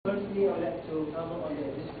I would like to cover on the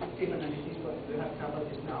descriptive analysis what we have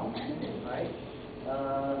covered just now, right?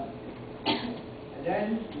 And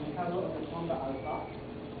then we cover on the conduct alpha.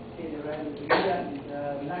 Okay, the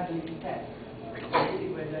reliability test.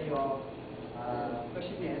 See whether your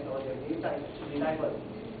questionnaire or your data is reliable.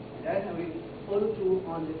 And then we follow through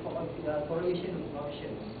on the correlation of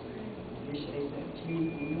options, which is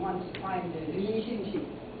actually we want to find the relationship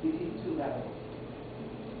between two levels.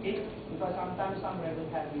 Okay, because sometimes some levels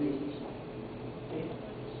have relationship. Okay,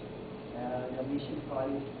 the mission call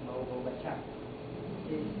is baca.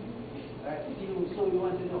 Okay, right. So you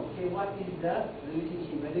want to know, okay, what is the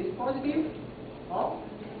relationship, whether it's positive or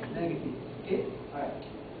negative. Okay, alright.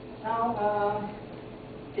 Now,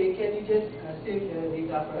 okay, can you just save the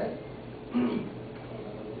data first?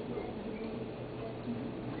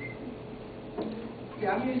 Okay,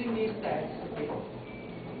 I'm using these tags. Okay,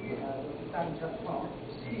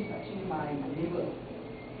 she's actually my neighbor.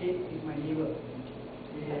 Okay, is my neighbor.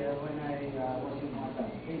 When I was in Malta,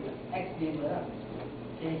 okay, ex-neighbor.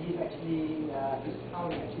 Okay, he's actually his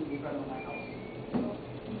house is actually in front of my house.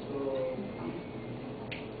 So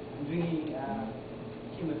I'm bringing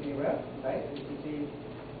him a favor, right? As you can see,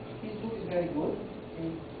 his book is very good.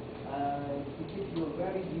 Okay, he gives you a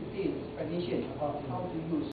very detailed explanation about how to use